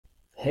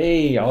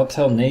Hey,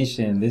 Autel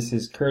Nation, this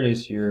is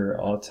Curtis, your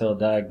Autel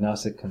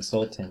Diagnostic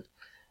Consultant.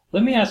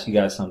 Let me ask you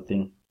guys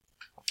something.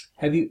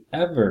 Have you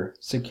ever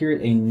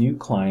secured a new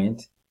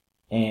client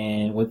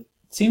and what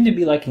seemed to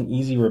be like an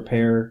easy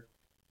repair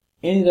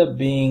ended up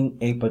being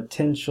a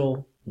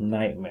potential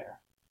nightmare?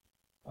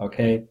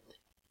 Okay,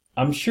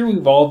 I'm sure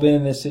we've all been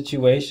in this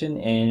situation,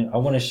 and I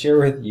want to share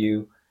with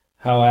you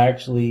how I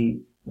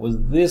actually was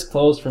this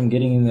close from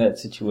getting into that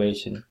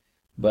situation,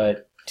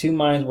 but two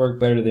minds work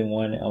better than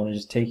one. I want to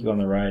just take you on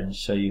the ride and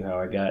show you how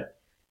I got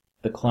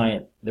the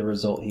client the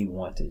result he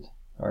wanted.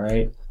 All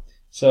right.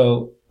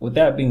 So with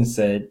that being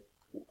said,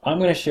 I'm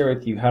going to share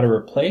with you how to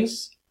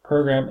replace,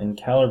 program, and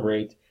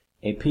calibrate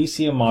a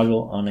PCM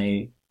module on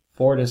a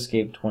Ford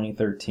Escape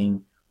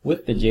 2013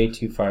 with the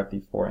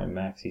J2534 and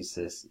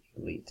Maxisys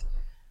Elite.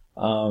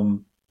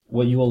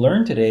 What you will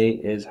learn today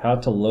is how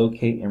to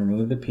locate and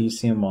remove the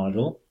PCM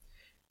module.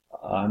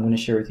 I'm going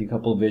to share with you a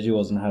couple of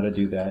visuals on how to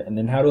do that, and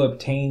then how to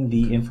obtain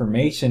the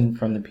information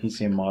from the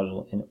PCM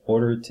module in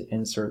order to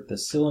insert the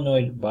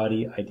solenoid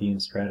body ID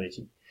and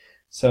strategy.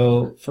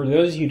 So for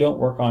those of you who don't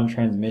work on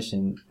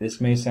transmission, this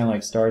may sound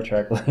like Star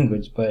Trek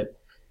language, but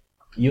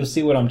you'll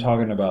see what I'm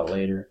talking about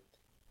later.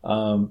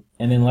 And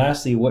then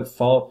lastly, what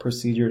follow-up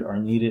procedures are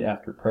needed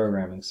after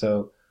programming.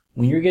 So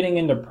when you're getting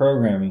into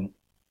programming,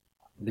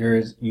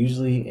 there's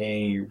usually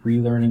a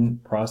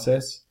relearning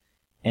process.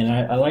 And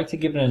I like to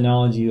give an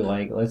analogy,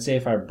 like, let's say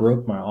if I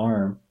broke my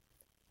arm,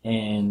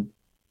 and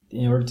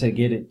in order to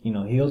get it,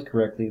 healed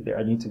correctly,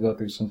 I need to go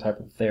through some type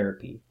of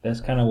therapy. That's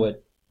kind of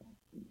what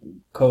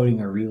coding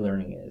or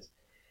relearning is.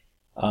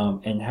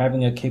 And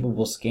having a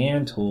capable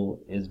scan tool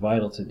is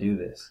vital to do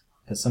this,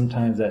 because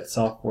sometimes that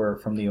software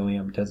from the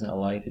OEM doesn't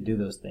allow you to do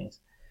those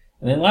things.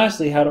 And then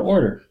lastly, how to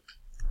order.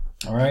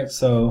 All right,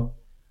 so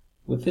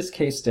with this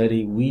case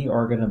study, we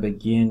are going to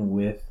begin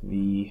with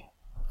the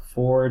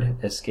Ford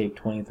Escape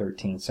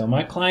 2013. So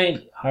my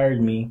client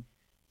hired me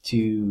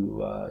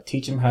to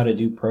teach him how to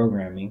do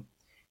programming,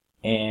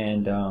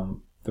 and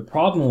the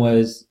problem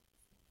was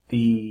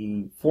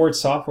the Ford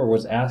software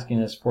was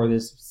asking us for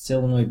this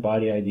solenoid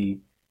body ID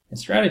and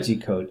strategy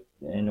code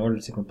in order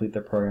to complete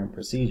the program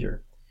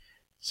procedure.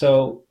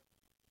 So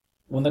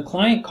when the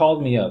client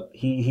called me up,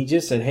 he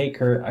just said, "Hey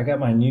Kurt, I got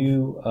my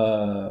new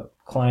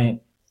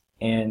client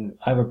and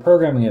I have a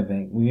programming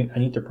event. I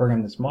need to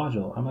program this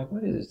module." I'm like,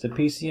 "What is this?" It's a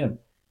PCM.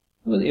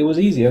 It was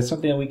easy. That's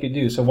something that we could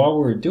do. So while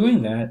we were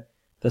doing that,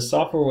 the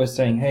software was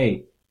saying,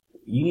 "Hey,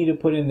 you need to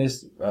put in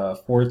this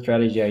Ford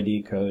strategy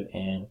ID code."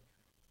 And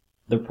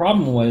the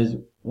problem was,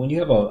 when you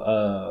have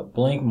a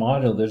blank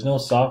module, there's no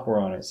software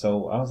on it.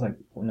 So I was like,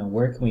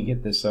 where can we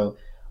get this? So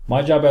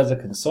my job as a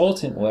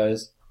consultant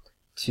was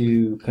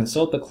to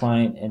consult the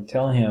client and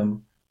tell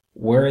him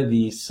where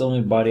the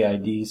solenoid body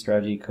ID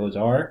strategy codes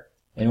are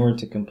in order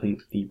to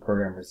complete the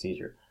program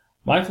procedure.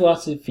 My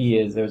philosophy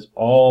is there's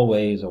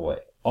always a way.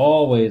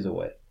 Always a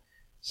way.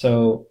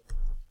 So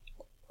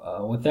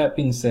with that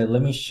being said,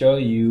 let me show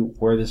you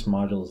where this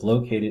module is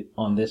located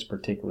on this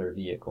particular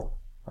vehicle.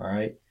 All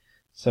right.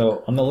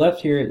 So on the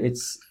left here,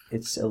 it's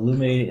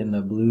illuminated in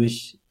the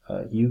bluish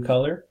hue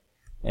color,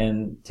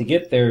 and to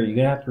get there, you're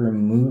gonna have to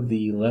remove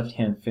the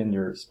left-hand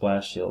fender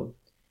splash shield,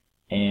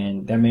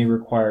 and that may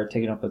require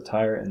taking off the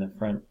tire and the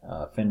front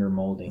fender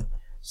molding.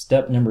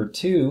 Step number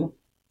 2,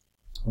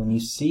 when you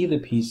see the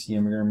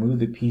PCM, you're gonna remove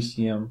the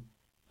PCM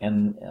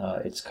and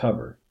its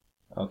cover.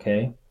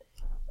 Okay.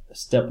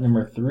 Step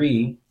number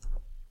 3,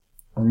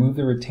 remove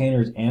the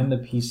retainers and the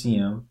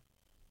PCM,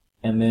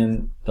 and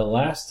then the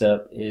last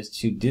step is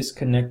to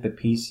disconnect the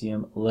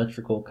PCM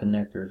electrical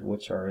connectors,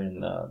 which are in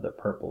the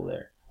purple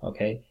there.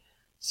 Okay.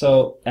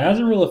 So as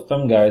a rule of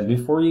thumb, guys,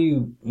 before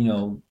you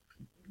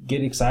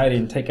get excited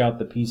and take out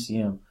the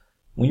PCM,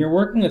 when you're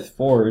working with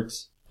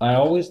Fords, I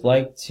always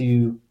like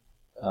to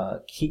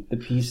keep the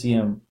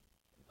PCM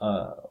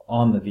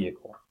on the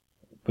vehicle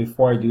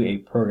before I do a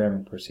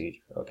programming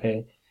procedure,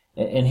 okay?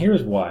 And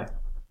here's why.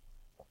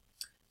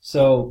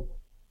 So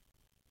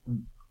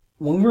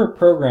when we were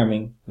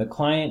programming, the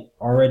client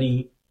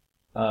already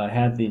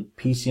had the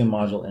PCM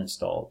module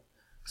installed.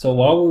 So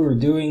while we were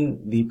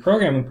doing the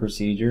programming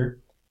procedure,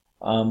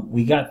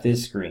 we got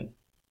this screen,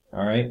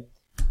 all right?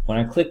 When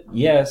I clicked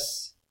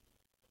yes,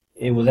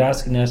 it was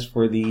asking us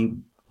for the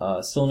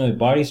solenoid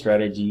body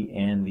strategy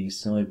and the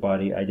solenoid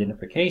body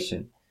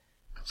identification.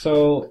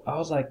 So I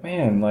was like,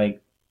 man,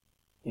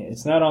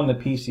 it's not on the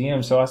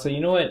PCM. So I said, you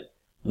know what?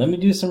 Let me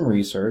do some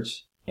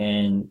research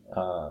and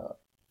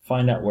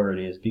find out where it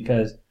is.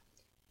 Because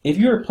if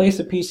you replace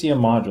a PCM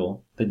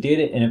module,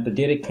 if the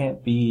data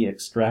can't be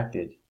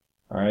extracted,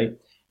 all right,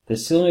 the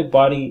solenoid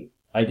body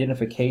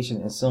identification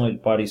and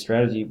solenoid body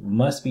strategy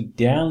must be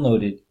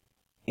downloaded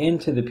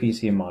into the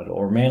PCM module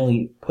or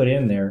manually put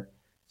in there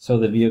so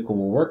the vehicle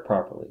will work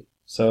properly.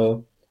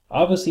 So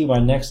obviously my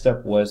next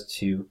step was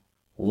to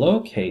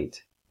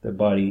locate the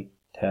body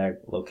tag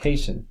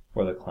location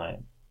for the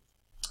client.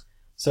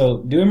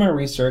 So doing my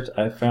research,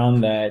 I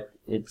found that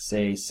it's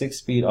a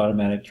 6-speed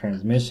automatic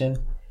transmission,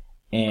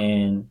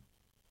 and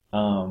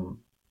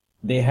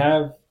they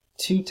have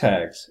two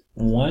tags.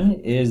 One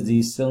is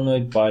the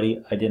solenoid body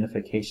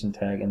identification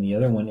tag, and the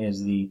other one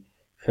is the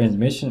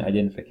transmission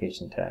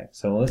identification tag.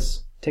 So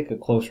let's take a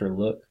closer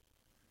look,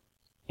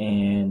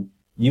 and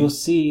you'll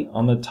see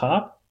on the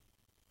top,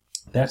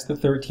 that's the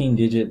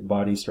 13-digit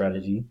body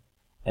strategy,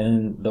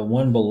 and the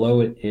one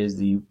below it is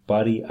the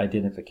body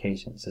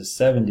identification. It's a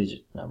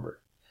 7-digit number.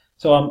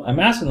 So I'm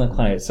asking the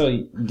client,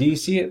 so do you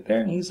see it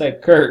there? And he's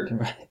like, Kurt,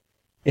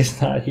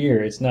 it's not here,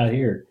 it's not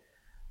here.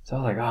 So I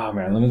was like, oh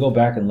man, let me go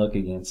back and look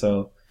again.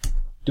 So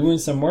doing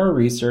some more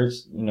research,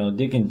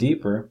 digging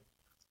deeper,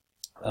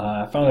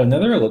 I found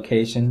another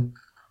location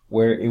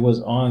where it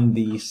was on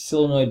the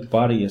solenoid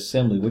body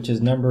assembly, which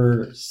is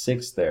number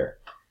 6 there.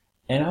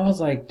 And I was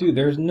like, dude,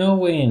 there's no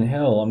way in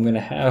hell I'm going to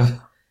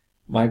have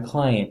my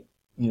client,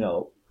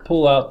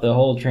 pull out the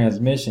whole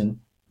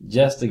transmission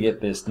just to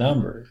get this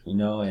number,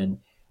 and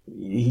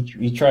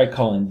he tried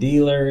calling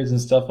dealers and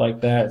stuff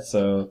like that.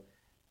 So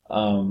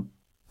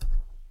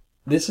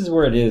this is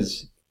where it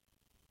is.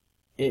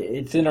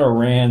 It's in a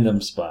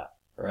random spot,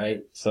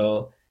 right?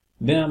 So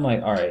then I'm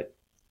like, all right,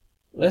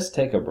 let's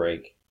take a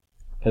break,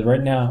 because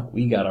right now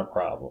we got a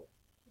problem,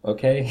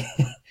 okay?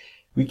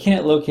 We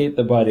can't locate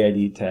the body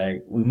ID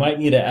tag. We might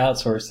need to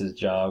outsource this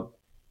job,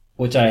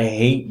 which I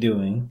hate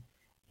doing,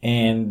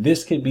 and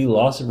this could be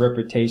loss of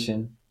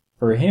reputation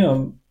for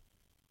him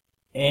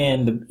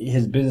and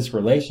his business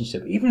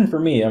relationship. Even for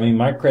me, I mean,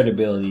 my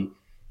credibility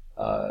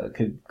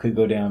could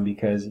go down,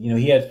 because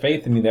he had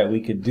faith in me that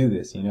we could do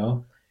this.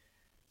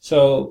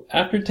 So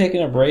after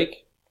taking a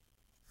break,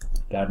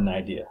 got an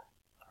idea.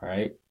 All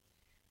right,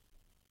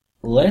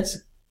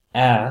 let's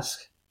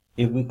ask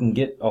if we can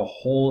get a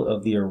hold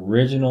of the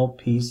original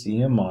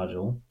PCM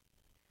module,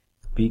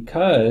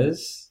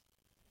 because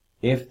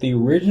if the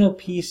original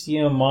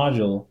PCM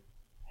module,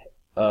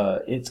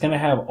 it's going to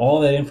have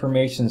all that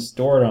information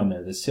stored on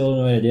there. The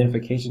solenoid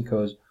identification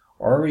codes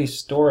are already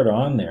stored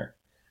on there.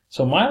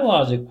 So my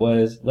logic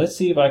was, let's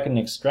see if I can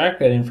extract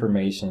that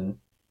information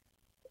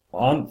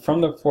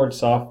from the Ford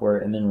software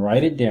and then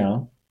write it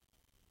down.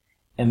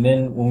 And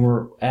then when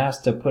we're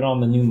asked to put on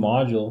the new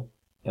module,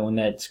 and when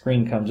that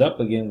screen comes up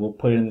again, we'll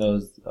put in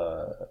those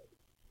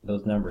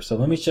numbers. So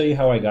let me show you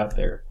how I got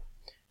there.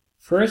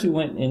 First, we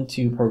went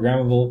into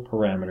programmable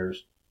parameters,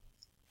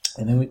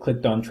 and then we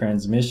clicked on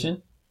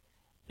transmission,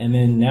 and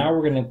then now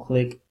we're going to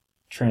click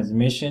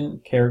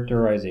transmission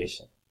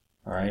characterization,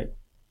 all right,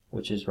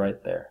 which is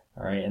right there,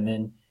 all right. And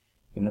then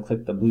you're going to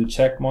click the blue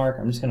check mark.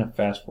 I'm just going to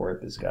fast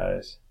forward this,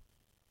 guys.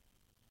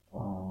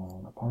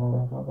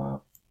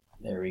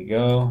 There we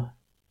go.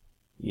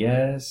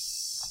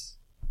 Yes.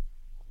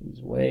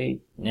 Please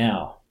wait.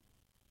 Now,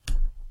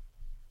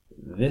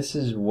 this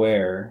is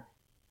where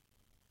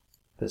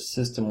the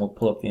system will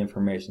pull up the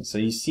information. So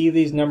you see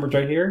these numbers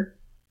right here?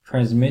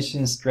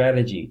 Transmission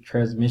strategy,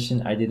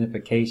 transmission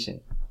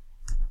identification.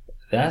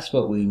 That's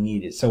what we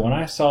needed. So when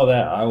I saw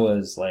that, I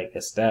was like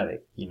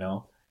ecstatic,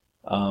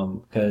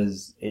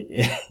 because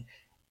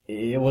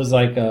it was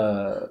like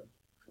a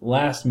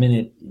last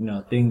minute,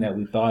 thing that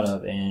we thought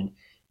of, and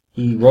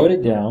he wrote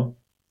it down,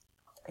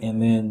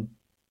 and then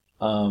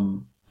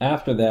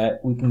after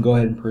that, we can go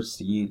ahead and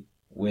proceed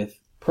with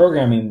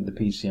programming the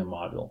PCM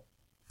module.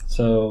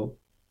 So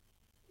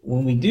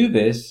when we do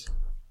this,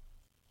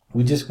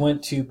 we just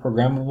went to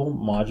Programmable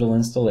Module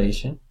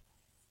Installation,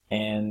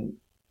 and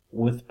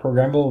with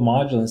Programmable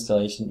Module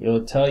Installation, it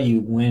will tell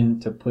you when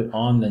to put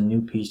on the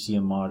new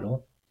PCM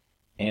module.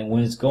 And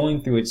when it's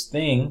going through its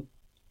thing,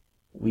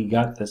 we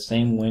got the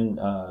same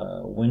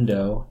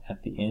window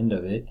at the end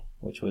of it,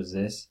 which was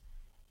this.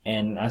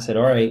 And I said,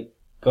 all right,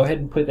 go ahead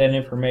and put that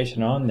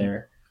information on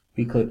there.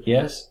 We clicked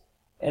yes,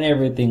 and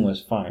everything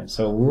was fine.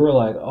 So we were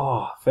like,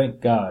 oh, thank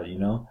God,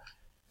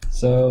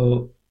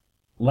 So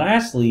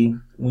lastly,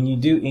 when you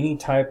do any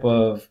type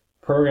of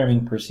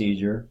programming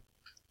procedure,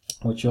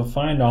 what you'll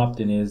find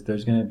often is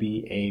there's going to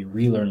be a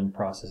relearning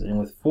process. And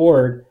with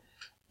Ford,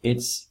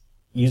 it's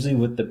usually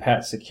with the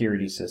PAT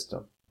security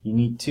system. You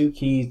need 2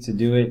 keys to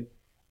do it. It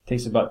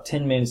takes about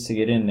 10 minutes to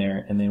get in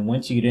there. And then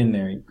once you get in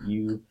there,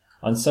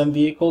 on some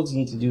vehicles, you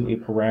need to do a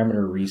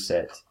parameter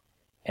reset.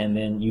 And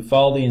then you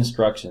follow the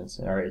instructions.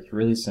 All right, it's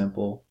really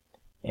simple.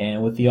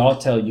 And with the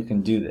Autel, you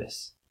can do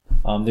this.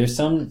 There's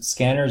some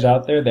scanners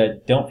out there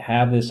that don't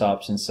have this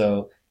option.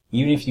 So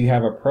even if you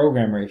have a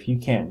programmer, if you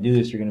can't do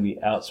this, you're going to be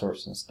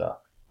outsourcing stuff.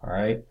 All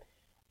right.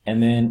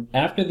 And then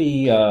after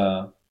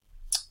the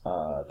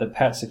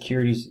PAT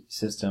security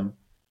system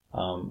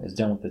is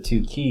done with the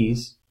 2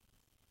 keys,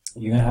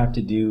 you're going to have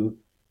to do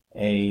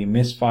a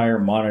misfire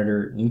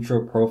monitor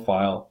neutral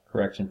profile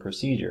correction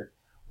procedure,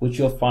 which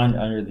you'll find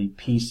under the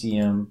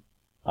PCM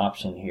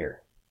option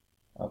here.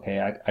 Okay,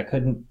 I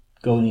couldn't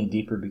go any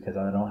deeper because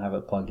I don't have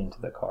it plugged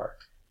into the car.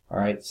 All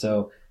right,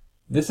 so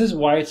this is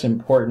why it's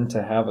important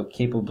to have a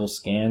capable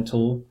scan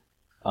tool,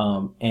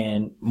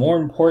 and more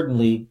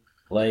importantly,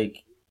 I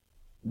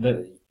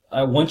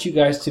want you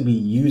guys to be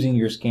using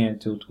your scan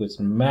tool to its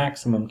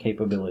maximum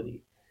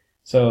capability.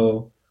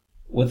 So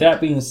with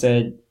that being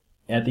said,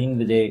 at the end of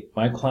the day,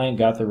 my client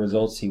got the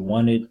results he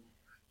wanted.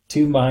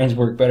 two minds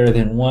work better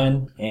than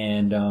one,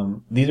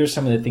 and these are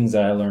some of the things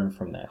that I learned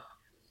from that.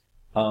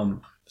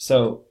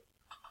 So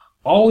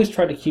always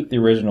try to keep the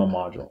original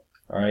module.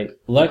 All right.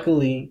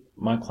 Luckily,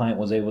 my client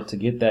was able to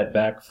get that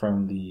back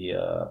from the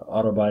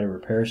auto body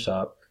repair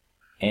shop,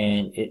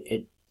 and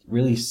it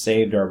really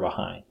saved our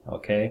behind.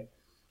 Okay.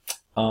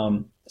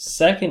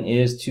 Second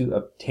is to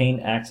obtain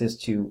access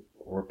to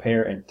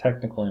repair and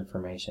technical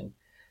information.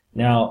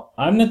 Now,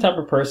 I'm the type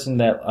of person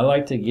that I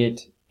like to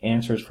get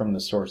answers from the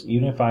source,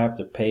 even if I have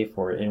to pay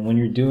for it. And when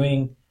you're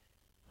doing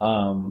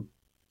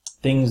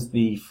things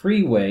the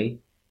free way,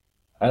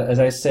 as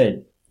I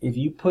said, if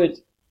you put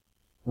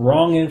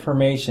wrong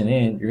information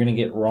in, you're going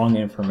to get wrong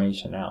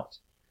information out.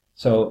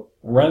 So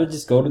rather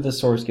just go to the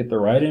source, get the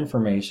right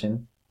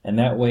information, and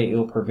that way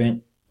it'll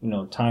prevent,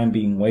 time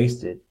being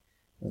wasted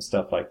and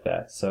stuff like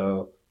that.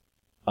 So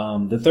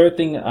the third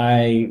thing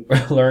I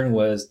learned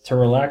was to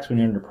relax when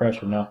you're under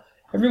pressure. Now,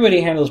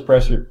 everybody handles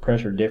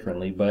pressure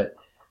differently, but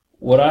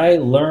what I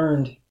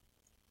learned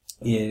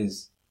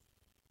is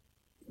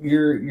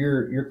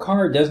your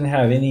car doesn't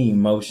have any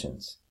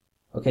emotions.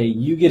 Okay,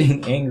 you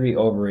getting angry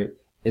over it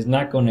is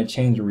not going to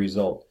change the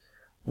result.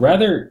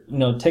 Rather,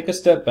 take a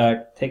step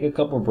back, take a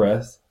couple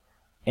breaths,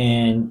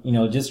 and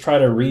just try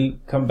to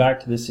come back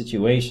to the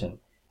situation.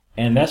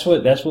 And that's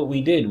what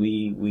we did.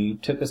 We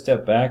took a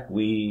step back.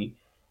 We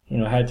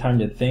had time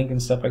to think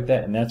and stuff like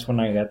that. And that's when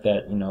I got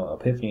that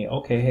epiphany.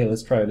 Okay, hey,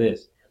 let's try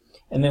this.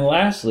 And then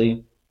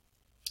lastly,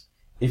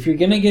 if you're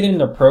gonna get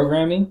into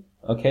programming,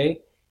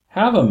 okay,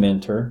 have a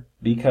mentor,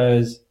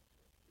 because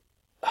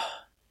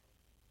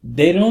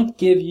they don't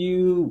give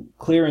you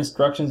clear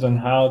instructions on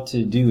how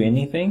to do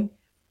anything.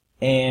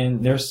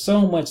 And there's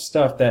so much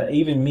stuff that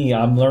even me,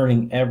 I'm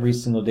learning every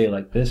single day,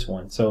 like this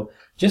one. So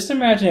just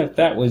imagine if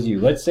that was you.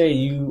 Let's say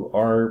you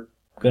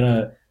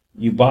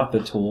bought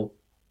the tool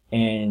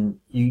and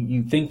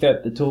you think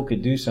that the tool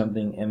could do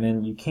something, and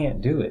then you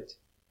can't do it.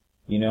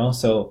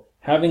 So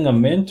having a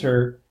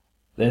mentor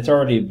that's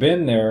already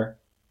been there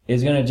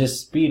is going to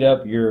just speed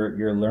up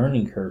your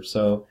learning curve.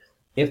 So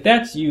if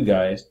that's you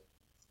guys,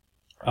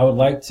 I would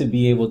like to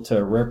be able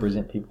to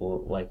represent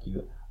people like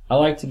you. I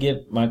like to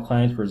give my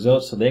clients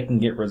results so they can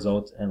get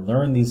results and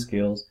learn these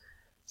skills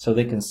so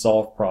they can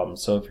solve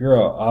problems. So if you're an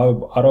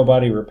auto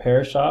body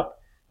repair shop,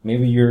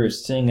 maybe you're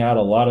seeing out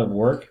a lot of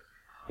work.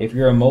 If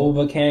you're a mobile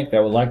mechanic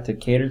that would like to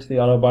cater to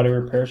the auto body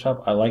repair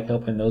shop, I like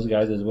helping those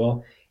guys as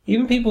well.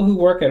 Even people who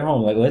work at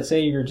home, like let's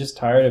say you're just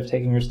tired of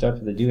taking your stuff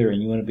to the dealer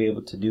and you want to be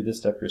able to do this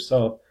stuff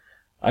yourself,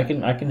 I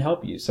can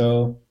help you.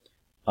 So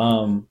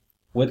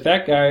with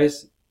that,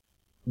 guys,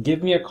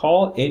 give me a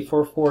call,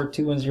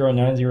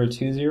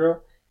 844-210-9020,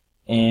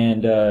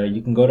 and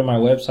you can go to my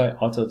website,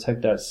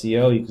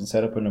 auteltech.co. You can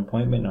set up an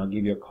appointment, and I'll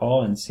give you a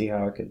call and see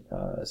how I could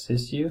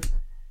assist you.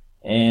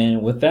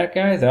 And with that,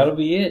 guys, that'll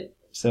be it.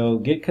 So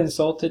get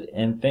consulted,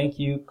 and thank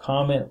you.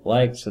 Comment,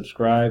 like,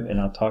 subscribe, and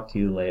I'll talk to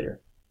you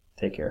later.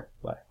 Take care.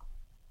 Bye.